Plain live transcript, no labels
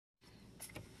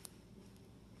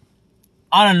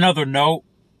On another note,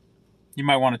 you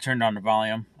might want to turn down the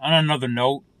volume. On another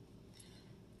note,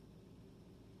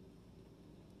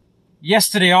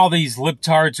 yesterday all these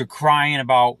libtards are crying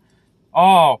about,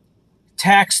 oh,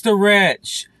 tax the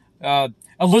rich.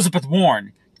 Elizabeth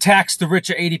Warren, tax the rich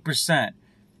at 80%.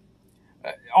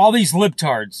 All these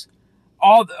libtards,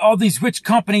 all these rich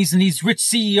companies and these rich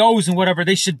CEOs and whatever,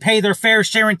 they should pay their fair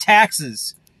share in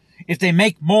taxes. If they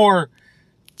make more,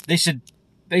 they should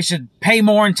pay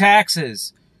more in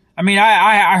taxes. I mean,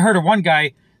 I heard of one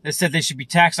guy that said they should be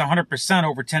taxed 100%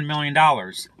 over $10 million.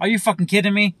 Are you fucking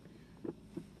kidding me?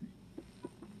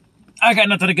 I got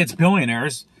nothing against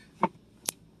billionaires.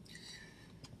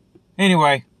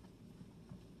 Anyway,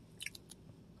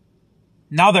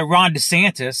 now that Ron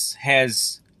DeSantis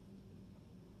has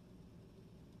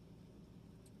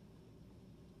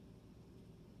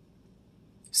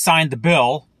signed the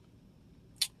bill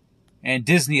and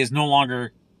Disney is no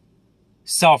longer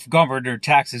self-governed or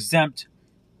tax exempt,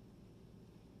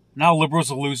 now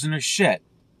liberals are losing their shit.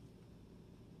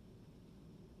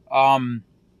 I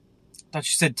thought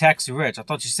you said tax the rich. I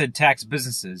thought you said tax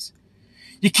businesses.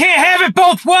 You can't have it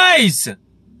both ways!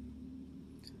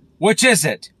 Which is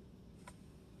it?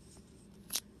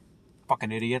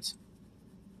 Fucking idiots.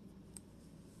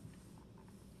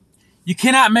 You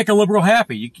cannot make a liberal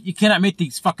happy. You cannot make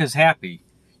these fuckers happy.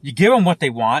 You give them what they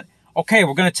want. Okay,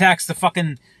 we're going to tax the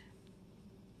fucking...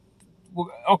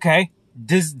 Okay,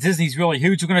 Disney's really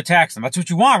huge. We're going to tax them. That's what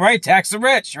you want, right? Tax the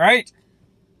rich, right?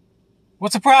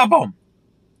 What's the problem?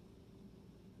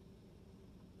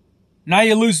 Now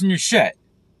you're losing your shit.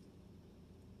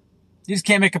 You just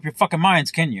can't make up your fucking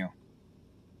minds, can you?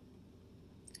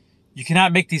 You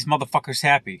cannot make these motherfuckers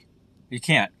happy. You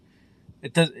can't.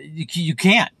 It does. You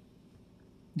can't.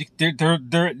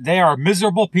 They are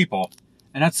miserable people,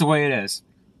 and that's the way it is,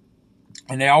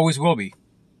 and they always will be.